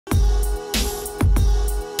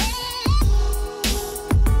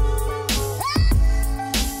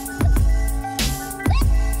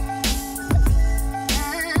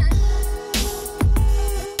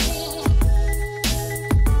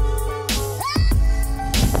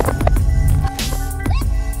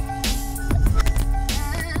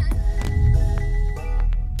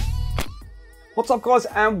What's up guys,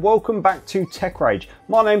 and welcome back to TechRage.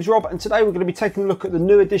 My name's Rob, and today we're going to be taking a look at the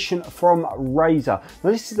new edition from Razer.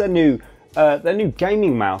 Now this is their new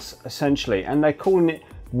gaming mouse essentially, and they're calling it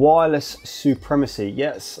Wireless Supremacy.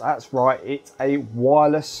 Yes, that's right, it's a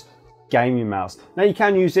wireless gaming mouse. Now you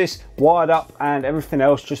can use this wired up and everything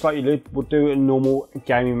else just like you would do a normal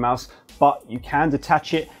gaming mouse, but you can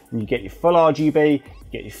detach it and you get your full RGB, you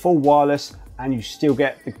get your full wireless, and you still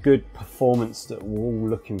get the good performance that we're all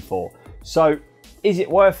looking for. So is it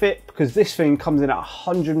worth it? Because this thing comes in at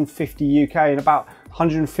 150 UK and about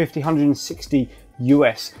 150, 160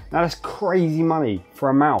 US. Now that's crazy money for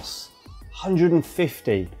a mouse.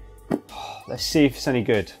 150. Let's see if it's any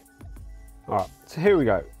good. Alright, so here we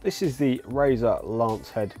go. This is the Razer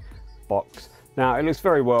Lancehead box. Now it looks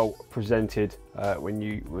very well presented when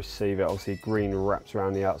you receive it. Obviously green wraps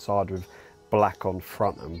around the outside with black on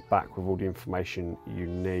front and back with all the information you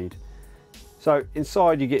need. So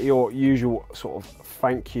inside you get your usual sort of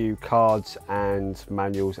thank you cards and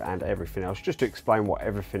manuals and everything else, just to explain what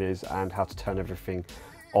everything is and how to turn everything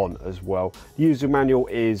on as well. The user manual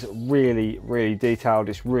is really detailed,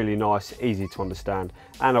 it's really nice, easy to understand,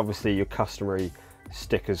 and obviously your customary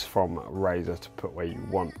stickers from Razer to put where you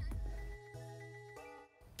want.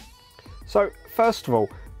 So first of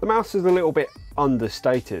all, the mouse is a little bit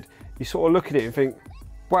understated. You sort of look at it and think,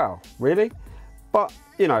 wow, really? But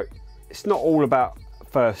you know, it's not all about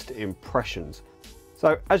first impressions.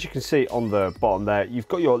 So as you can see on the bottom there, you've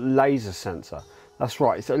got your laser sensor. That's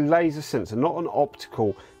right, it's a laser sensor, not an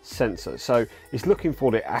optical sensor. So it's looking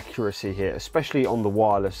for the accuracy here, especially on the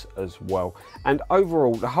wireless as well. And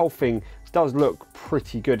overall, the whole thing does look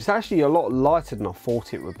pretty good. It's actually a lot lighter than I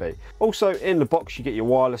thought it would be. Also in the box, you get your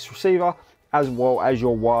wireless receiver, as well as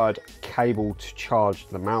your wired cable to charge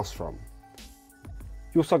the mouse from.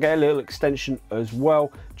 You also get a little extension as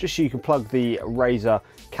well, just so you can plug the Razer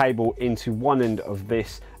cable into one end of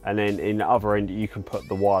this, and then in the other end you can put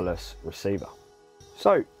the wireless receiver.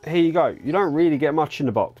 So here you go. You don't really get much in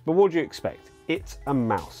the box, but what do you expect? It's a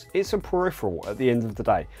mouse. It's a peripheral at the end of the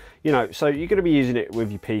day. You know, so you're going to be using it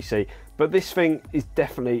with your PC, but this thing is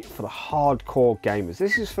definitely for the hardcore gamers.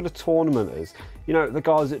 This is for the tournamenters. You know, the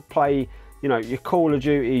guys that play, you know, your Call of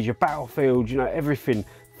Duties, your Battlefield, you know, everything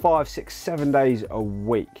 5, 6, 7 days a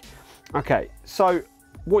week. Okay, so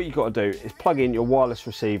what you got to do is plug in your wireless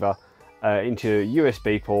receiver into a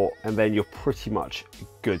USB port, and then you're pretty much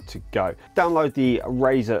good to go. Download the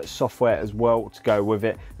Razer software as well to go with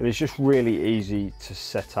it, and it's just really easy to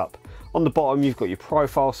set up. On the bottom you've got your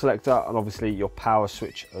profile selector and obviously your power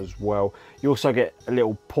switch as well. You also get a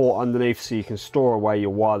little port underneath so you can store away your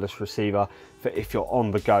wireless receiver for if you're on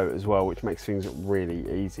the go as well, which makes things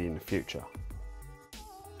really easy in the future.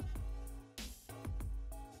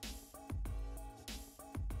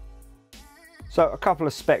 So a couple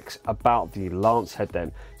of specs about the Lancehead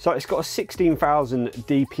then. So it's got a 16,000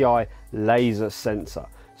 DPI laser sensor.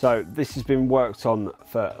 So this has been worked on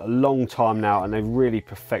for a long time now, and they've really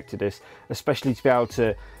perfected this, especially to be able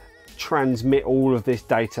to transmit all of this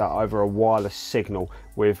data over a wireless signal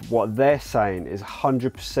with what they're saying is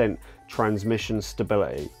 100% transmission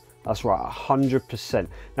stability. That's right, 100%.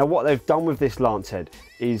 Now what they've done with this Lancehead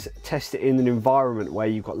is test it in an environment where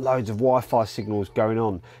you've got loads of Wi-Fi signals going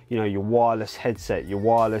on. You know, your wireless headset, your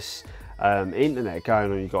wireless internet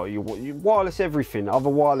going on, you've got your wireless everything,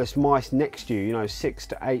 other wireless mice next to you, you know, 6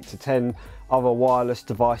 to 8 to 10 other wireless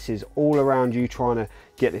devices all around you trying to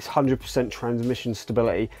get this 100% transmission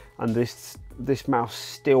stability, and this mouse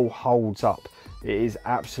still holds up. It is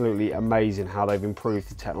absolutely amazing how they've improved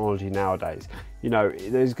the technology nowadays. You know,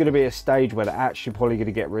 there's going to be a stage where they're actually probably going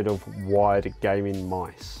to get rid of wired gaming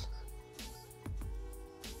mice.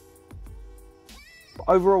 But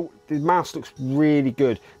overall, the mouse looks really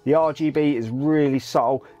good. The RGB is really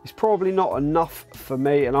subtle. It's probably not enough for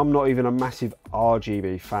me, and I'm not even a massive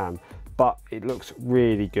RGB fan, but it looks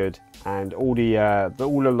really good. And all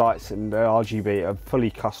the lights and the RGB are fully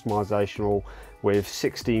customizational with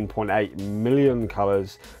 16.8 million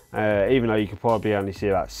colors, even though you could probably only see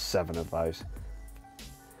about 7 of those.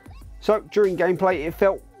 So during gameplay it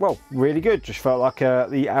felt, well, really good. Just felt like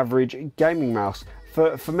the average gaming mouse.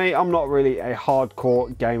 For me, I'm not really a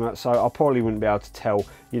hardcore gamer, so I probably wouldn't be able to tell,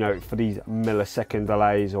 you know, for these millisecond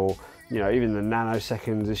delays or, you know, even the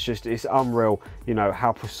nanoseconds. It's unreal, you know,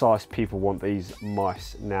 how precise people want these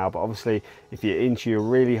mice now. But obviously if you're into your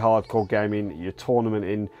really hardcore gaming, your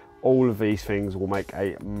tournamenting, all of these things will make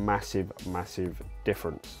a massive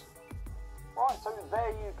difference. Right, so there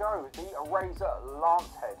you go, the Razer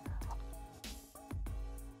Lancehead.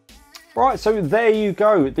 Right, so there you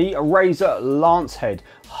go, the Razer Lancehead,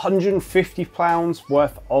 £150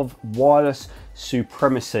 worth of wireless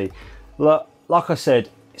supremacy. Look, like I said,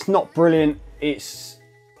 it's not brilliant. It's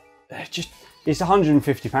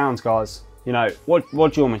 £150, guys. You know, what do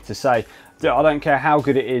you want me to say? I don't care how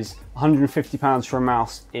good it is. £150 for a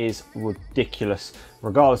mouse is ridiculous,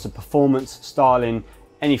 regardless of performance, styling,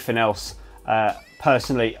 anything else.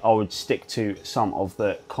 Personally, I would stick to some of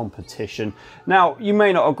the competition. Now, you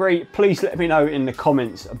may not agree. Please let me know in the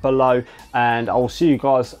comments below, and I will see you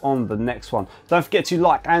guys on the next one. Don't forget to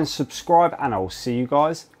like and subscribe, and I will see you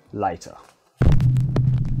guys later.